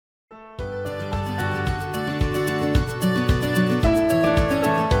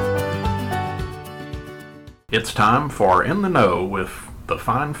It's time for In the Know with the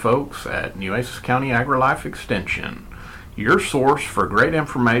fine folks at Nueces County AgriLife Extension, your source for great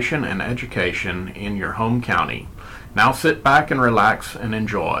information and education in your home county. Now sit back and relax and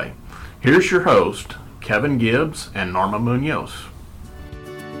enjoy. Here's your host, Kevin Gibbs and Norma Munoz.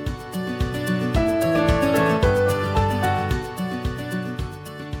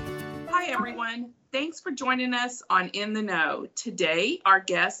 Hi everyone. Thanks for joining us on In the Know. Today, our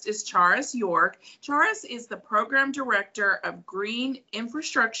guest is Charis York. Charis is the Program Director of Green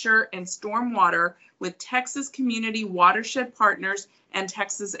Infrastructure and Stormwater with Texas Community Watershed Partners and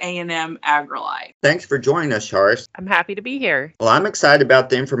Texas A&M AgriLife. Thanks for joining us, Charis. I'm happy to be here. Well, I'm excited about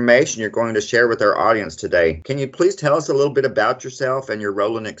the information you're going to share with our audience today. Can you please tell us a little bit about yourself and your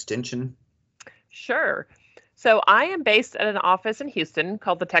role in Extension? Sure. So I am based at an office in Houston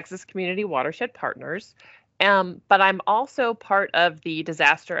called the Texas Community Watershed Partners, but I'm also part of the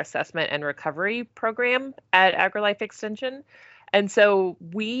Disaster Assessment and Recovery Program at AgriLife Extension. And so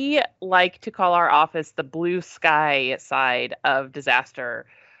we like to call our office the blue sky side of disaster.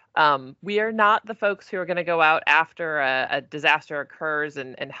 We are not the folks who are going to go out after a disaster occurs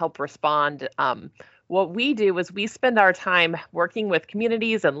and help respond. What we do is we spend our time working with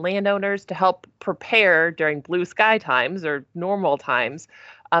communities and landowners to help prepare during blue sky times or normal times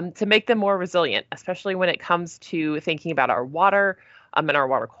to make them more resilient, especially when it comes to thinking about our water and our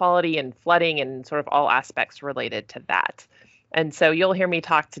water quality and flooding and sort of all aspects related to that. And so you'll hear me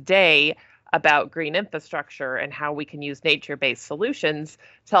talk today about green infrastructure and how we can use nature-based solutions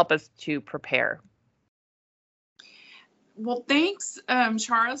to help us to prepare. Well, thanks,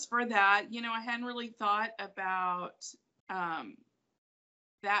 Charis, for that. I hadn't really thought about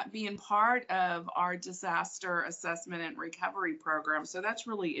that being part of our disaster assessment and recovery program. So that's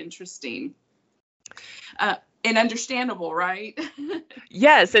really interesting and understandable, right?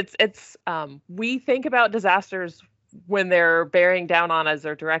 Yes, it's we think about disasters when they're bearing down on us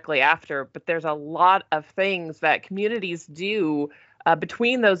or directly after, but there's a lot of things that communities do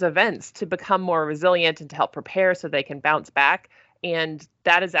between those events to become more resilient and to help prepare so they can bounce back. And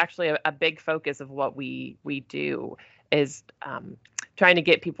that is actually a big focus of what we do is trying to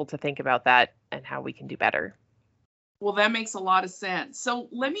get people to think about that and how we can do better. Well, that makes a lot of sense. So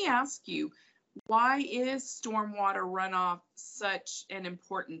let me ask you, why is stormwater runoff such an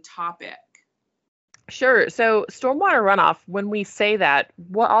important topic? Sure. So stormwater runoff, when we say that,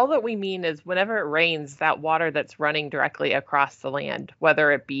 all that we mean is whenever it rains, that water that's running directly across the land,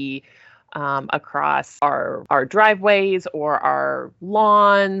 whether it be across our driveways or our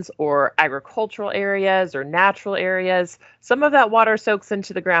lawns or agricultural areas or natural areas, some of that water soaks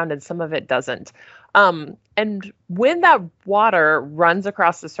into the ground and some of it doesn't. And when that water runs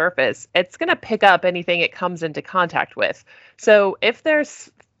across the surface, it's going to pick up anything it comes into contact with. So if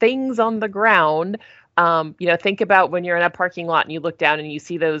there's things on the ground, think about when you're in a parking lot and you look down and you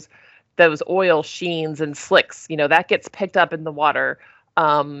see those oil sheens and slicks, that gets picked up in the water.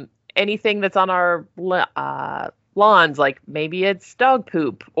 Anything that's on our lawns, like maybe it's dog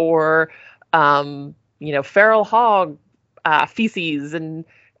poop or, feral hog feces and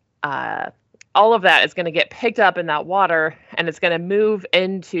all of that is going to get picked up in that water and it's going to move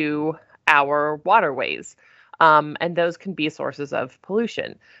into our waterways. And those can be sources of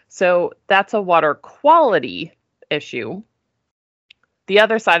pollution. So that's a water quality issue. The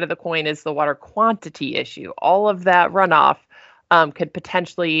other side of the coin is the water quantity issue. All of that runoff could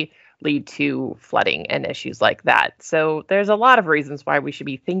potentially lead to flooding and issues like that. So there's a lot of reasons why we should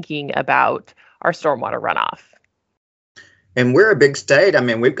be thinking about our stormwater runoff. And we're a big state. I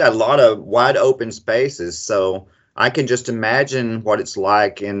mean, we've got a lot of wide open spaces. So I can just imagine what it's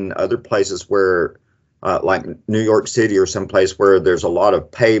like in other places where like New York City or someplace where there's a lot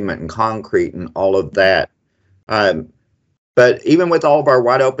of pavement and concrete and all of that. But even with all of our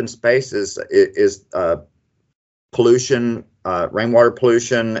wide open spaces, is pollution, rainwater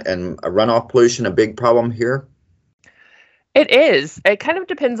pollution and runoff pollution a big problem here? It is. It kind of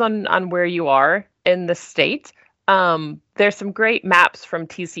depends on where you are in the state. There's some great maps from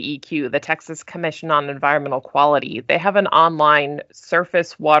TCEQ, the Texas Commission on Environmental Quality. They have an online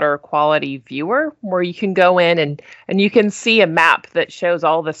surface water quality viewer where you can go in and you can see a map that shows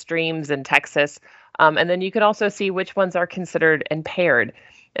all the streams in Texas. And then you can also see which ones are considered impaired.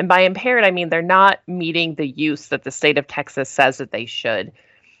 And by impaired, I mean they're not meeting the use that the state of Texas says that they should.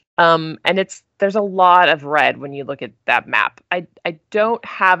 And there's a lot of red when you look at that map. I don't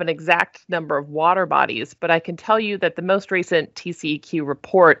have an exact number of water bodies, but I can tell you that the most recent TCEQ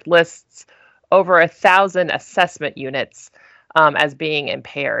report lists over 1,000 assessment units as being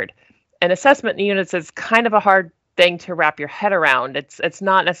impaired. And assessment units is kind of a hard thing to wrap your head around. It's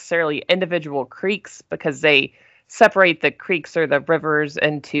not necessarily individual creeks because they separate the creeks or the rivers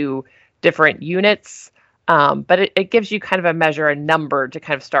into different units. But it gives you kind of a measure, a number to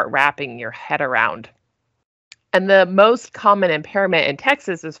kind of start wrapping your head around. And the most common impairment in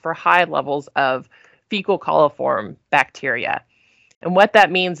Texas is for high levels of fecal coliform bacteria. And what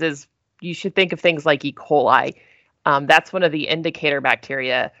that means is you should think of things like E. coli. That's one of the indicator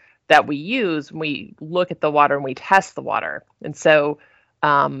bacteria that we use when we look at the water and we test the water. And so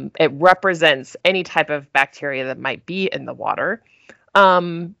it represents any type of bacteria that might be in the water.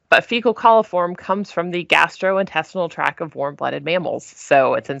 But fecal coliform comes from the gastrointestinal tract of warm-blooded mammals.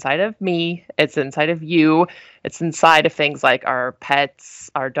 So it's inside of me, it's inside of you, it's inside of things like our pets,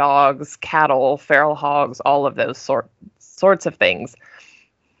 our dogs, cattle, feral hogs, all of those sorts of things.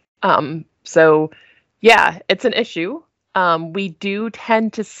 So yeah, it's an issue. We do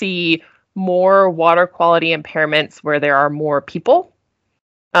tend to see more water quality impairments where there are more people.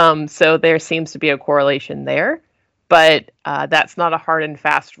 So there seems to be a correlation there. But that's not a hard and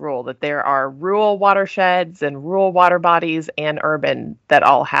fast rule, that there are rural watersheds and rural water bodies and urban that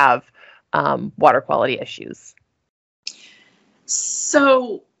all have water quality issues.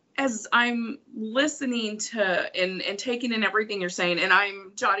 So as I'm listening to and taking in everything you're saying, and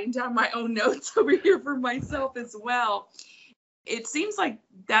I'm jotting down my own notes over here for myself as well, it seems like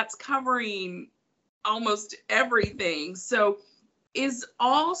that's covering almost everything. So is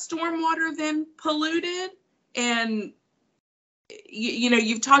all stormwater then polluted? And,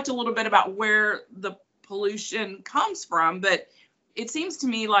 you've talked a little bit about where the pollution comes from, but it seems to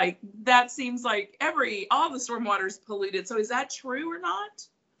me like all the stormwater is polluted. So is that true or not?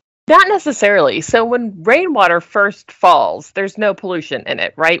 Not necessarily. So when rainwater first falls, there's no pollution in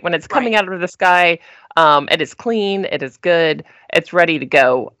it, right? When it's coming out of the sky, it is clean, it is good, it's ready to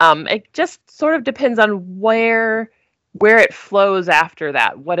go. It just sort of depends on where it flows after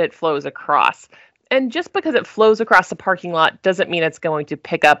that, what it flows across. And just because it flows across the parking lot doesn't mean it's going to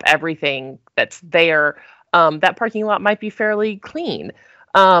pick up everything that's there. That parking lot might be fairly clean.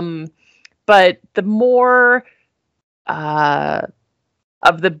 But the more of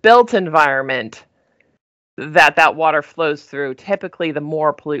the built environment that water flows through, typically the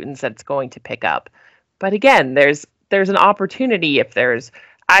more pollutants that's going to pick up. But again, there's an opportunity if there's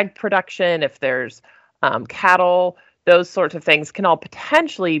ag production, if there's cattle, those sorts of things can all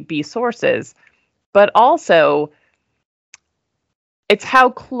potentially be sources. But also, it's how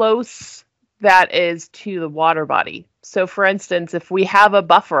close that is to the water body. So, for instance, if we have a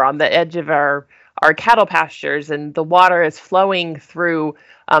buffer on the edge of our cattle pastures and the water is flowing through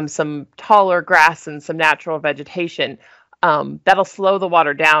some taller grass and some natural vegetation, that'll slow the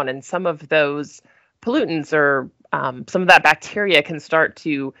water down, and some of those pollutants or some of that bacteria can start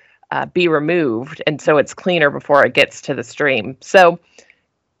to be removed, and so it's cleaner before it gets to the stream. So,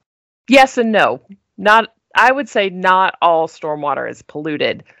 yes and no. I would say not all stormwater is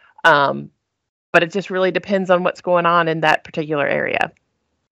polluted, but it just really depends on what's going on in that particular area.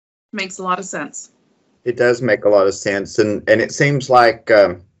 Makes a lot of sense. It does make a lot of sense, and it seems like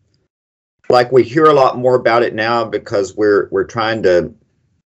we hear a lot more about it now because we're trying to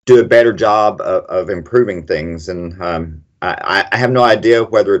do a better job of improving things, and I have no idea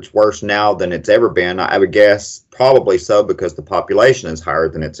whether it's worse now than it's ever been. I would guess probably so because the population is higher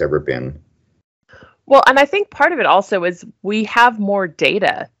than it's ever been. Well, and I think part of it also is we have more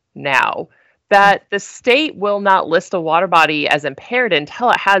data now that the state will not list a water body as impaired until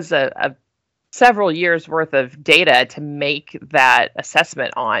it has a several years worth of data to make that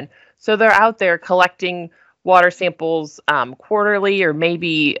assessment on. So they're out there collecting water samples quarterly or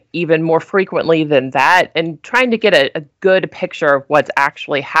maybe even more frequently than that and trying to get a good picture of what's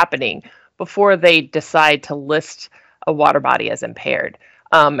actually happening before they decide to list a water body as impaired.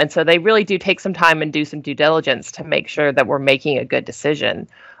 And so they really do take some time and do some due diligence to make sure that we're making a good decision.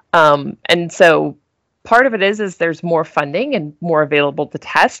 And so part of it is there's more funding and more available to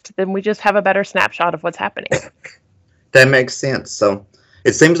test, then we just have a better snapshot of what's happening. That makes sense. So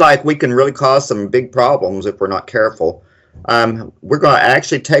it seems like we can really cause some big problems if we're not careful. We're going to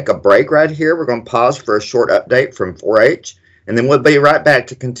actually take a break right here. We're going to pause for a short update from 4-H, and then we'll be right back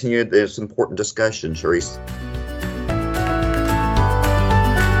to continue this important discussion, Sharice.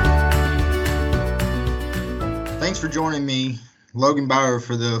 Thanks for joining me, Logan Bauer,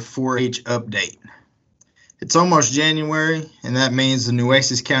 for the 4-H update. It's almost January, and that means the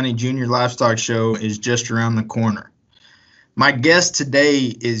Nueces County Junior Livestock Show is just around the corner. My guest today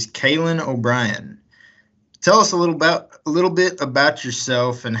is Kaylin O'Brien. Tell us a little bit about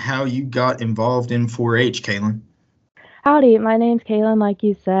yourself and how you got involved in 4-H, Kaylin. Howdy, my name's Kaylin, like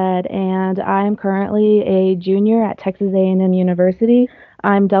you said, and I'm currently a junior at Texas A&M University.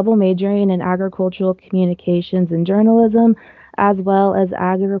 I'm double majoring in agricultural communications and journalism, as well as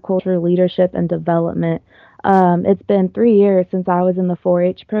agriculture leadership and development. It's been 3 years since I was in the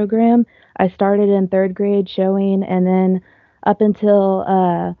 4-H program. I started in third grade showing, and then up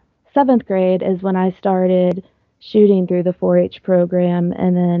until seventh grade is when I started shooting through the 4-H program,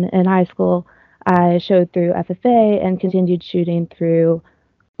 and then in high school, I showed through FFA and continued shooting through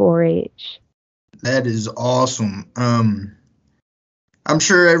 4-H. That is awesome. I'm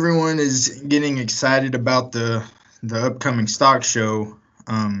sure everyone is getting excited about the upcoming stock show.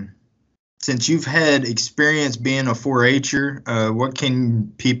 Since you've had experience being a 4-H'er, what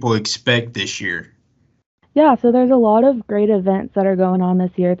can people expect this year? Yeah, so there's a lot of great events that are going on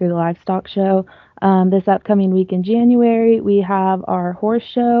this year through the livestock show. This upcoming week in January, we have our horse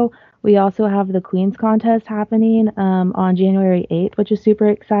show. We also have the Queen's Contest happening on January 8th, which is super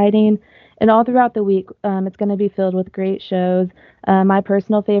exciting. And all throughout the week, it's going to be filled with great shows. My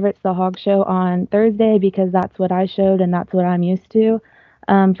personal favorite's the hog show on Thursday because that's what I showed and that's what I'm used to.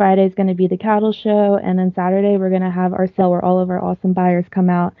 Friday's going to be the cattle show, and then Saturday we're going to have our sale where all of our awesome buyers come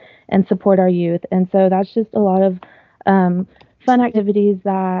out and support our youth. And so that's just a lot of fun activities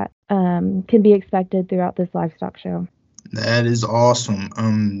that can be expected throughout this livestock show. That is awesome.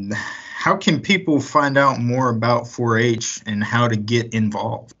 How can people find out more about 4-H and how to get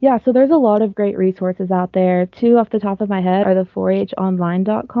involved? Yeah, so there's a lot of great resources out there. Two off the top of my head are the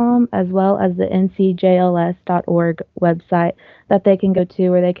 4honline.com as well as the ncjls.org website that they can go to,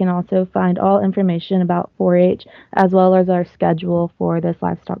 where they can also find all information about 4-H as well as our schedule for this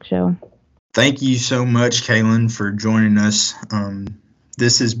livestock show. Thank you so much, Kaylin, for joining us.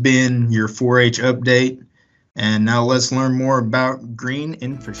 This has been your 4-H update. And now let's learn more about green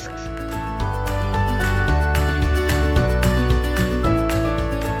infrastructure.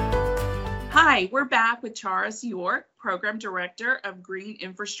 Hi, we're back with Charis York, Program Director of Green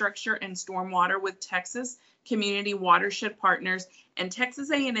Infrastructure and Stormwater with Texas Community Watershed Partners and Texas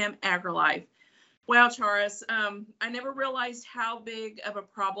A&M AgriLife. Well, Charis, I never realized how big of a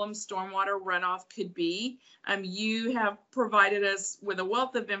problem stormwater runoff could be. You have provided us with a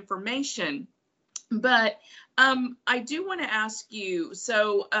wealth of information. But I do want to ask you,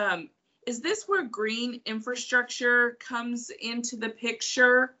 so is this where green infrastructure comes into the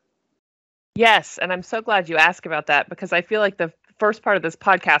picture? Yes, and I'm so glad you asked about that, because I feel like the first part of this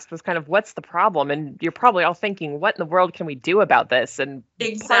podcast was kind of what's the problem? And you're probably all thinking, what in the world can we do about this? And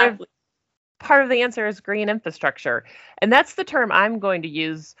exactly. Part of the answer is green infrastructure. And that's the term I'm going to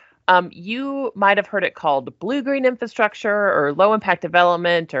use. You might have heard it called blue-green infrastructure or low-impact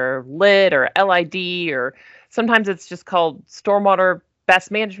development or LID or LID, or sometimes it's just called stormwater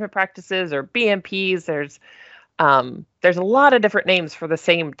best management practices or BMPs. There's a lot of different names for the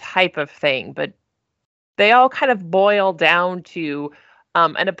same type of thing, but they all kind of boil down to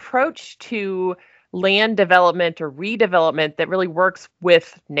an approach to land development or redevelopment that really works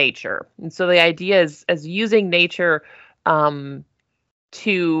with nature. And so the idea is using nature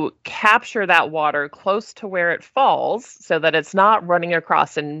to capture that water close to where it falls so that it's not running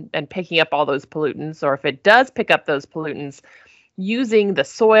across and picking up all those pollutants, or if it does pick up those pollutants, using the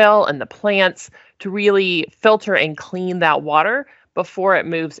soil and the plants to really filter and clean that water before it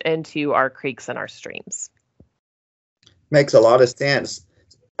moves into our creeks and our streams. Makes a lot of sense.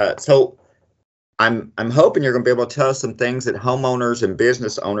 So I'm hoping you're going to be able to tell us some things that homeowners and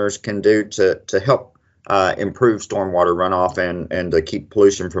business owners can do to help improve stormwater runoff and to keep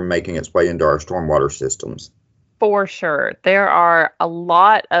pollution from making its way into our stormwater systems. For sure. There are a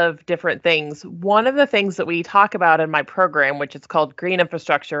lot of different things. One of the things that we talk about in my program, which is called Green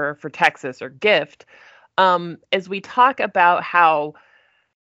Infrastructure for Texas, or GIFT, is we talk about how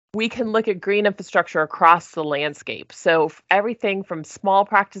we can look at green infrastructure across the landscape. So everything from small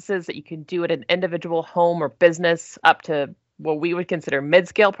practices that you can do at an individual home or business up to what we would consider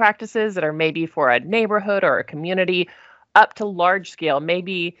mid-scale practices that are maybe for a neighborhood or a community, up to large scale,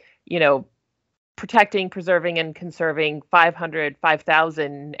 maybe, protecting, preserving, and conserving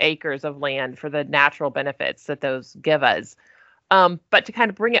 5,000 acres of land for the natural benefits that those give us. But to kind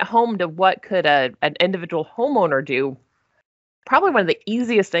of bring it home to what could an individual homeowner do, probably one of the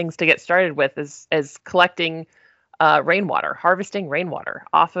easiest things to get started with is collecting rainwater, harvesting rainwater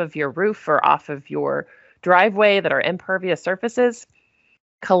off of your roof or off of your driveway that are impervious surfaces,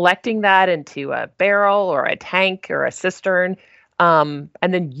 collecting that into a barrel or a tank or a cistern, and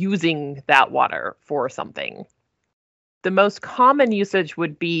then using that water for something. The most common usage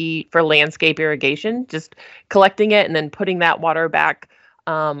would be for landscape irrigation, just collecting it and then putting that water back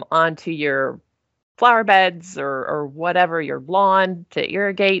onto your flower beds or whatever, your lawn to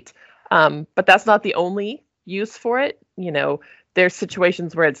irrigate. But that's not the only use for it. There's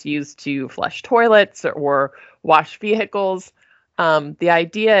situations where it's used to flush toilets or wash vehicles. The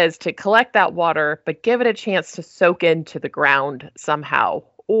idea is to collect that water, but give it a chance to soak into the ground somehow,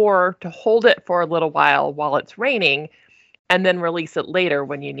 or to hold it for a little while it's raining, and then release it later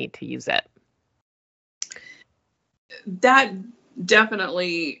when you need to use it. That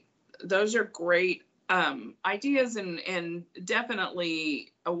definitely, those are great ideas, and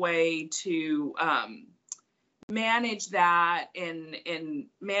definitely a way to manage that and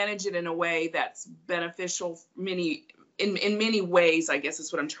manage it in a way that's beneficial in many ways, I guess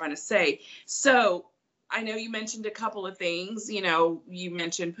is what I'm trying to say. So I know you mentioned a couple of things. You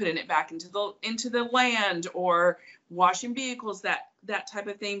mentioned putting it back into the land or washing vehicles, that type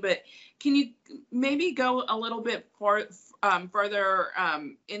of thing. But can you maybe go a little bit further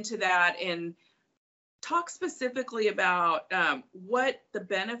into that and talk specifically about what the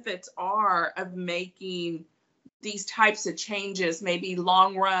benefits are of making these types of changes, maybe in the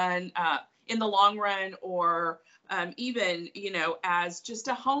long run, or even, as just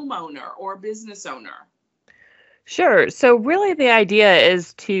a homeowner or business owner? Sure. So really the idea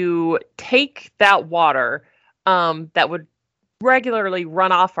is to take that water that would regularly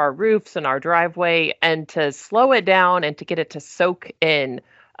run off our roofs and our driveway, and to slow it down and to get it to soak in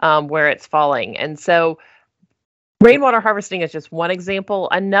where it's falling. And so rainwater harvesting is just one example.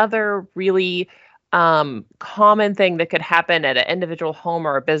 Another really common thing that could happen at an individual home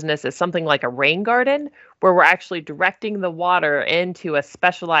or a business is something like a rain garden, where we're actually directing the water into a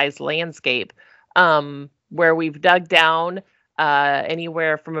specialized landscape where we've dug down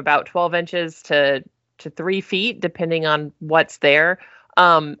anywhere from about 12 inches to 3 feet, depending on what's there,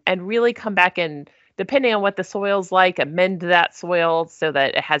 and really come back and, depending on what the soil's like, amend that soil so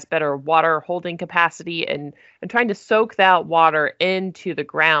that it has better water holding capacity, and trying to soak that water into the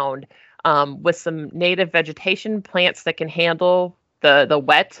ground with some native vegetation, plants that can handle the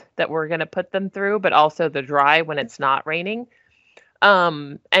wet that we're going to put them through, but also the dry when it's not raining.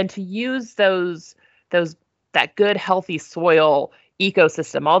 And to use that good, healthy soil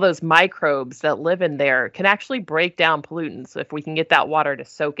ecosystem, all those microbes that live in there can actually break down pollutants if we can get that water to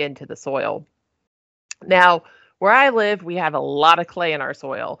soak into the soil. Now, where I live, we have a lot of clay in our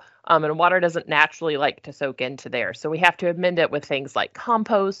soil, and water doesn't naturally like to soak into there. So we have to amend it with things like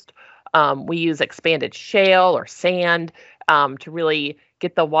compost. We use expanded shale or sand to really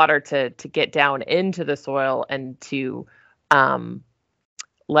get the water to get down into the soil and to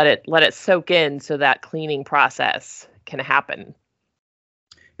let it soak in so that cleaning process can happen.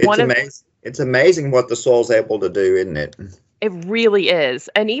 It's amazing what the soil's able to do, isn't it? It really is.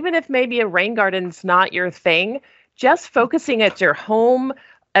 And even if maybe a rain garden's not your thing, just focusing at your home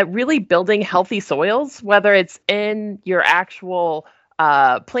at really building healthy soils, whether it's in your actual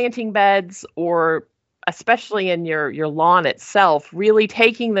planting beds or especially in your lawn itself, really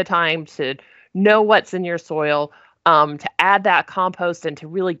taking the time to know what's in your soil, to add that compost and to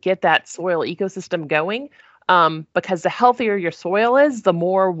really get that soil ecosystem going. Because the healthier your soil is, the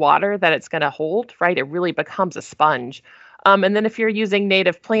more water that it's going to hold, right? It really becomes a sponge. And then if you're using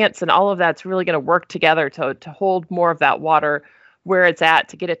native plants and all of that's really going to work together to hold more of that water where it's at,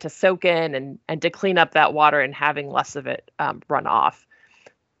 to get it to soak in and to clean up that water and having less of it run off.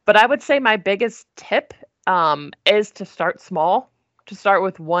 But I would say my biggest tip is to start small, to start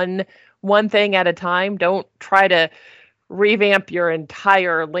with one thing at a time. Don't try to revamp your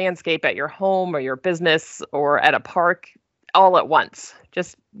entire landscape at your home or your business or at a park all at once.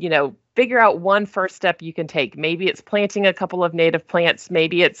 Just, figure out one first step you can take. Maybe it's planting a couple of native plants.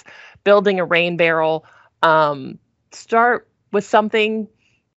 Maybe it's building a rain barrel. Start with something,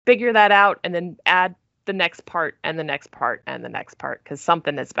 figure that out, and then add the next part and the next part and the next part, because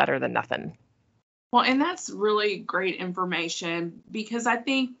something is better than nothing. Well, and that's really great information, because I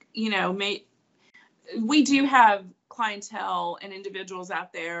think, we do have clientele and individuals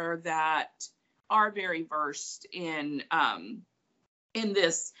out there that are very versed in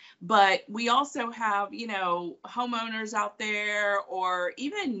this, but we also have, homeowners out there, or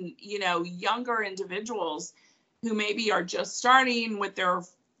even, younger individuals who maybe are just starting with their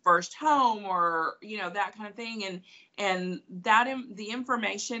first home, or, that kind of thing. And that the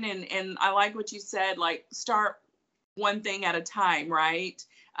information, and I like what you said, like, start one thing at a time, right?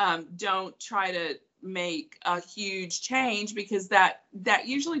 Don't try to make a huge change, because that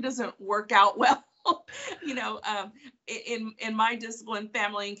usually doesn't work out well. In my discipline,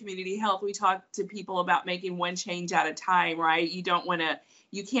 family and community health, we talk to people about making one change at a time, right? You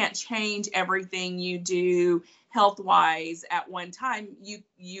can't change everything you do health-wise at one time.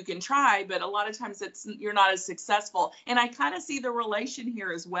 You can try, but a lot of times you're not as successful. And I kind of see the relation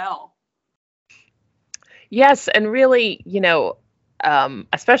here as well. Yes, and really,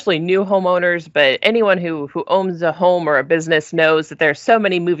 especially new homeowners, but anyone who owns a home or a business knows that there's so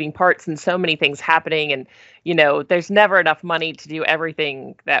many moving parts and so many things happening, and there's never enough money to do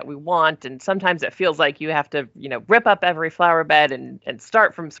everything that we want, and sometimes it feels like you have to rip up every flower bed and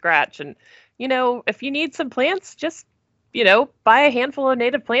start from scratch. And if you need some plants, just buy a handful of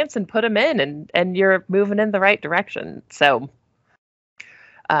native plants and put them in, and you're moving in the right direction. So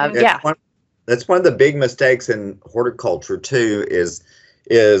that's one of the big mistakes in horticulture too, is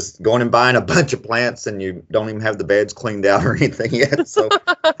going and buying a bunch of plants and you don't even have the beds cleaned out or anything yet. So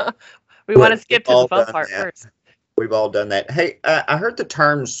we want to skip to the fun part first. We've all done that. Hey, I heard the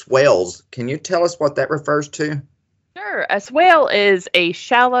term swales. Can you tell us what that refers to? Sure. A swale is a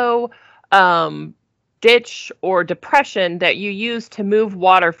shallow ditch or depression that you use to move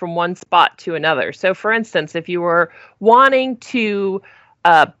water from one spot to another. So for instance, if you were wanting to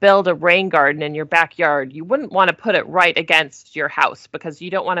build a rain garden in your backyard, you wouldn't want to put it right against your house because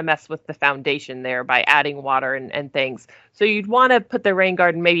you don't want to mess with the foundation there by adding water and things. So you'd want to put the rain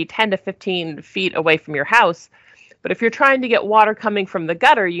garden maybe 10 to 15 feet away from your house. But if you're trying to get water coming from the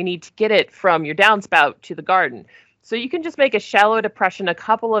gutter, you need to get it from your downspout to the garden. So you can just make a shallow depression a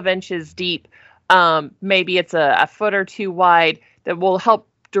couple of inches deep. Maybe it's a foot or two wide that will help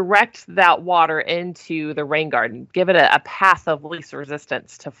direct that water into the rain garden, give it a path of least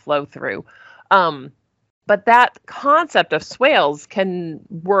resistance to flow through. But that concept of swales can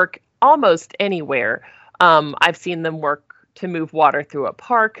work almost anywhere. I've seen them work to move water through a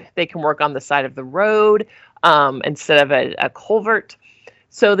park. They can work on the side of the road instead of a culvert.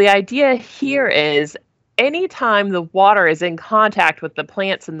 So the idea here is anytime the water is in contact with the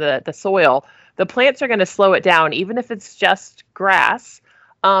plants and the soil, the plants are going to slow it down, even if it's just grass.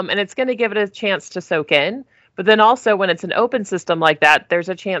 And it's going to give it a chance to soak in. But then also when it's an open system like that, there's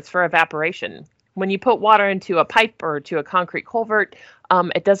a chance for evaporation. When you put water into a pipe or to a concrete culvert,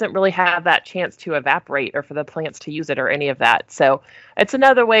 it doesn't really have that chance to evaporate or for the plants to use it or any of that. So it's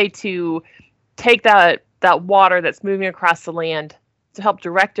another way to take that water that's moving across the land to help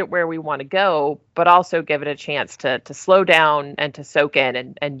direct it where we want to go, but also give it a chance to slow down and to soak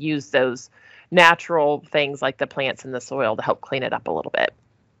in and use those natural things like the plants in the soil to help clean it up a little bit.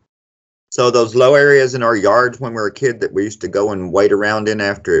 So those low areas in our yards when we were a kid that we used to go and wait around in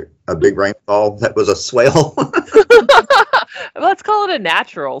after a big rainfall, that was a swale. Let's call it a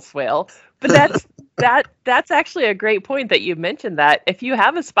natural swale. But that's actually a great point that you mentioned that. If you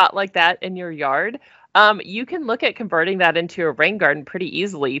have a spot like that in your yard, you can look at converting that into a rain garden pretty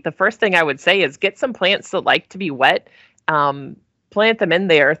easily. The first thing I would say is get some plants that like to be wet. Plant them in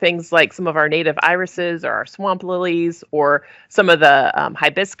there, things like some of our native irises or our swamp lilies or some of the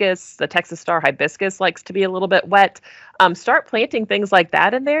hibiscus. The Texas star hibiscus likes to be a little bit wet. Start planting things like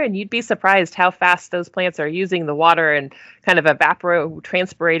that in there and you'd be surprised how fast those plants are using the water and kind of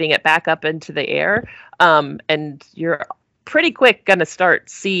evapotranspirating it back up into the air. And you're pretty quick going to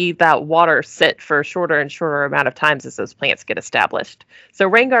see that water sit for a shorter and shorter amount of times as those plants get established. So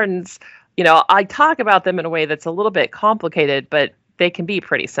rain gardens, I talk about them in a way that's a little bit complicated, but they can be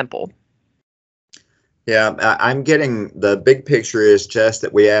pretty simple. Yeah, I'm getting the big picture is just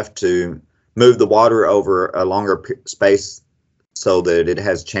that we have to move the water over a longer space so that it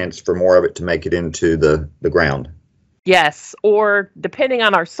has a chance for more of it to make it into the ground. Yes, or depending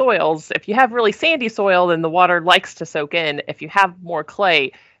on our soils, if you have really sandy soil, then the water likes to soak in. If you have more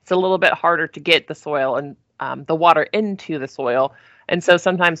clay, it's a little bit harder to get the soil and the water into the soil. And so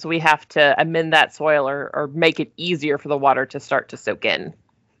sometimes we have to amend that soil or make it easier for the water to start to soak in.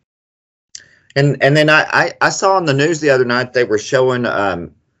 And then I saw on the news the other night, they were showing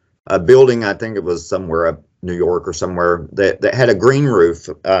a building, I think it was somewhere up New York or somewhere, that had a green roof.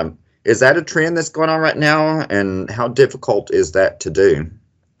 Is that a trend that's going on right now? And how difficult is that to do?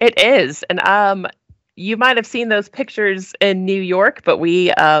 It is. And you might have seen those pictures in New York, but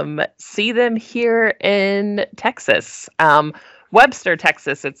we see them here in Texas. Webster,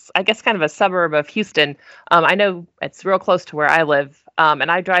 Texas. It's, I guess, kind of a suburb of Houston. I know it's real close to where I live, and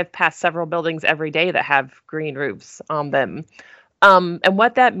I drive past several buildings every day that have green roofs on them. And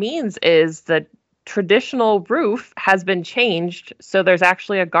what that means is the traditional roof has been changed, so there's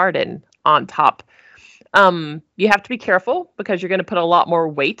actually a garden on top. You have to be careful because you're going to put a lot more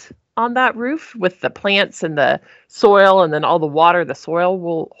weight on that roof with the plants and the soil and then all the water the soil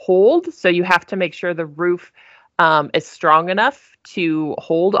will hold. So you have to make sure the roof is strong enough to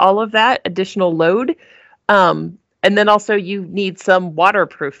hold all of that additional load. And then also you need some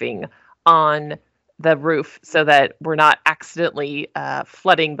waterproofing on the roof so that we're not accidentally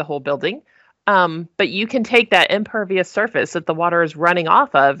flooding the whole building. But you can take that impervious surface that the water is running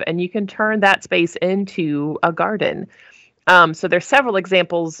off of, and you can turn that space into a garden. So there's several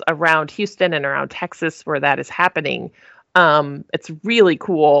examples around Houston and around Texas where that is happening. It's really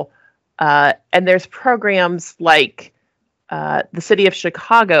cool. And there's programs like the city of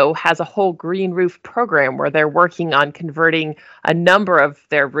Chicago has a whole green roof program where they're working on converting a number of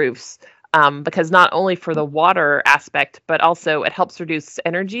their roofs, because not only for the water aspect, but also it helps reduce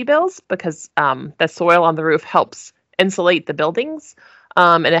energy bills because the soil on the roof helps insulate the buildings,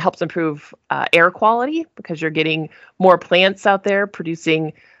 and it helps improve air quality because you're getting more plants out there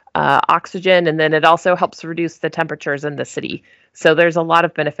producing oxygen, and then it also helps reduce the temperatures in the city. So there's a lot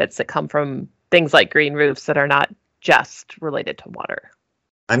of benefits that come from things like green roofs that are not just related to water.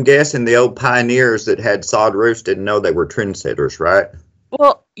 I'm guessing the old pioneers that had sod roofs didn't know they were trendsetters, right?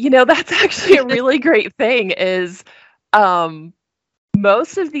 Well, that's actually a really great thing is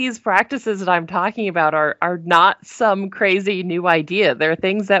most of these practices that I'm talking about are not some crazy new idea. They're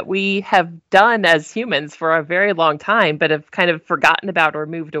things that we have done as humans for a very long time, but have kind of forgotten about or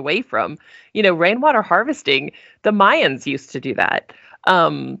moved away from. Rainwater harvesting, the Mayans used to do that.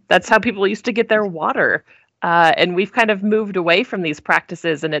 That's how people used to get their water. And we've kind of moved away from these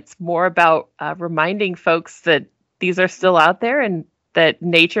practices, and it's more about reminding folks that these are still out there and that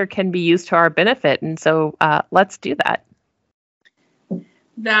nature can be used to our benefit. And so let's do that.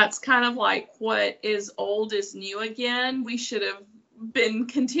 That's kind of like what is old is new again. We should have been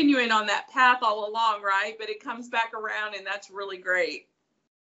continuing on that path all along, right? But it comes back around, and that's really great.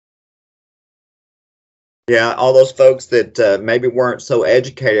 Yeah, all those folks that maybe weren't so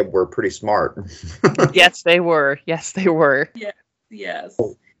educated were pretty smart. Yes, they were. Yes, they were. Yes.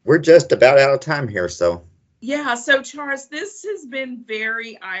 We're just about out of time here, so. Yeah, so Charles, this has been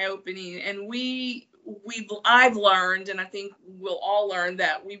very eye-opening, and I've learned, and I think we'll all learn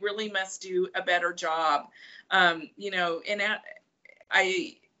that we really must do a better job. And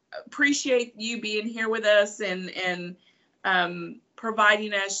I appreciate you being here with us and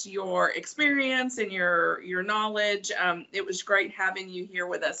providing us your experience and your knowledge. It was great having you here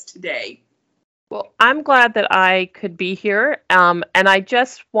with us today. Well, I'm glad that I could be here. And I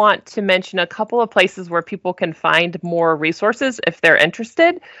just want to mention a couple of places where people can find more resources if they're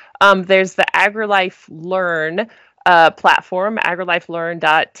interested. There's the AgriLife Learn platform,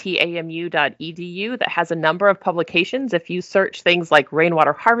 agrilifelearn.tamu.edu, that has a number of publications. If you search things like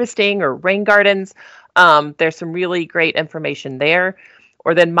rainwater harvesting or rain gardens, there's some really great information there.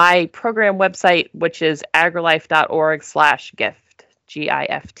 Or then my program website, which is agrilife.org/gift,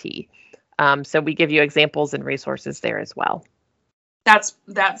 GIFT. So we give you examples and resources there as well. That's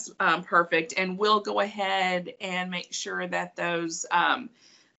perfect. And we'll go ahead and make sure that those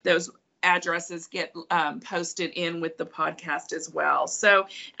addresses get posted in with the podcast as well. So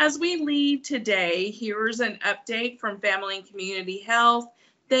as we leave today, here's an update from Family and Community Health.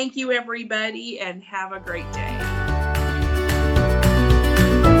 Thank you, everybody, and have a great day.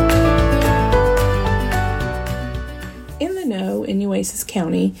 In the Know in Nueces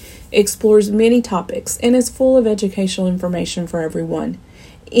County explores many topics and is full of educational information for everyone.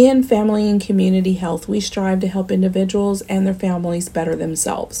 In Family and Community Health, we strive to help individuals and their families better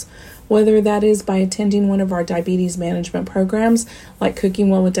themselves, whether that is by attending one of our diabetes management programs like Cooking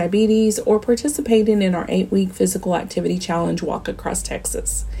Well with Diabetes or participating in our 8-week physical activity challenge walk across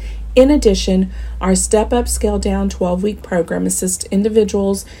Texas. In addition, our Step Up, Scale Down 12-week program assists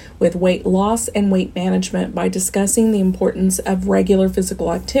individuals with weight loss and weight management by discussing the importance of regular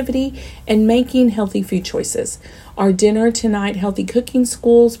physical activity and making healthy food choices. Our Dinner Tonight Healthy Cooking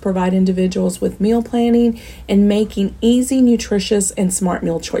Schools provide individuals with meal planning and making easy, nutritious, and smart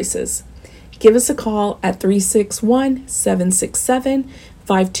meal choices. Give us a call at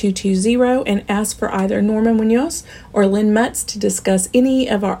 361-767-5220 and ask for either Norma Munoz or Lynn Mutz to discuss any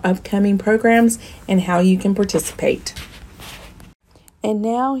of our upcoming programs and how you can participate. And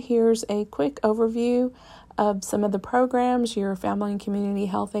now here's a quick overview of some of the programs your Family and Community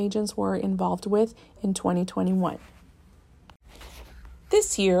Health agents were involved with in 2021.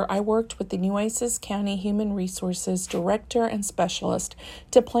 This year, I worked with the Nueces County Human Resources Director and Specialist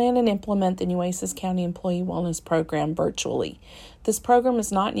to plan and implement the Nueces County Employee Wellness Program virtually. This program is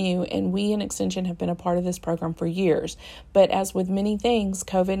not new, and we in Extension have been a part of this program for years, but as with many things,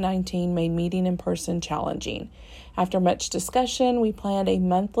 COVID-19 made meeting in person challenging. After much discussion, we planned a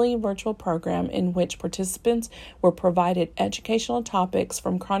monthly virtual program in which participants were provided educational topics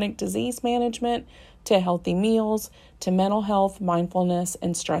from chronic disease management, to healthy meals, to mental health, mindfulness,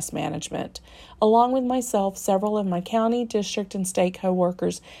 and stress management. Along with myself, several of my county, district, and state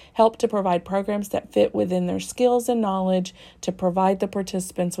coworkers help to provide programs that fit within their skills and knowledge to provide the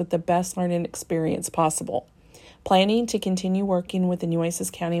participants with the best learning experience possible. Planning to continue working with the Nueces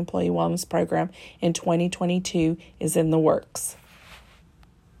County Employee Wellness Program in 2022 is in the works.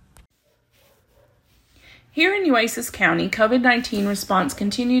 Here in Nueces County, COVID-19 response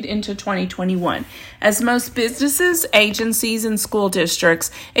continued into 2021. As most businesses, agencies, and school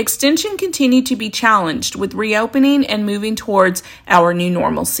districts, Extension continued to be challenged with reopening and moving towards our new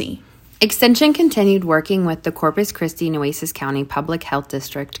normalcy. Extension continued working with the Corpus Christi Nueces County Public Health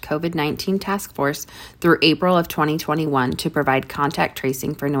District COVID-19 Task Force through April of 2021 to provide contact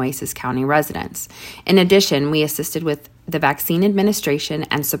tracing for Nueces County residents. In addition, we assisted with the vaccine administration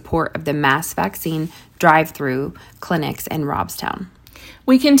and support of the mass vaccine drive-through clinics in Robstown.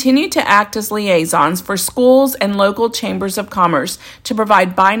 We continue to act as liaisons for schools and local chambers of commerce to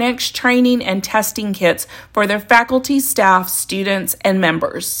provide Binax training and testing kits for their faculty, staff, students, and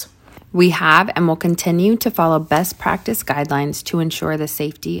members. We have and will continue to follow best practice guidelines to ensure the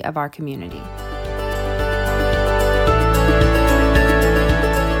safety of our community.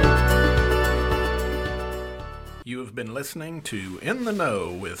 You have been listening to In the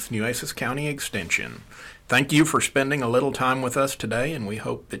Know with Nueces County Extension. Thank you for spending a little time with us today, and we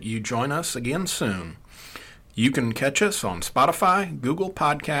hope that you join us again soon. You can catch us on Spotify, Google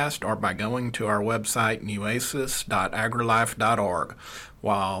Podcast, or by going to our website, nueces.agrilife.org.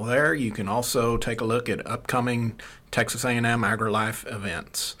 While there, you can also take a look at upcoming Texas A&M AgriLife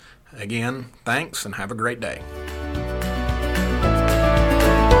events. Again, thanks and have a great day.